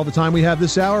 That's all the time we have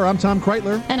this hour. I'm Tom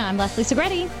Kraeutler. And I'm Leslie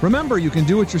Segrete. Remember, you can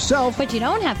do it yourself, but you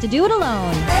don't have to do it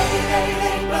alone.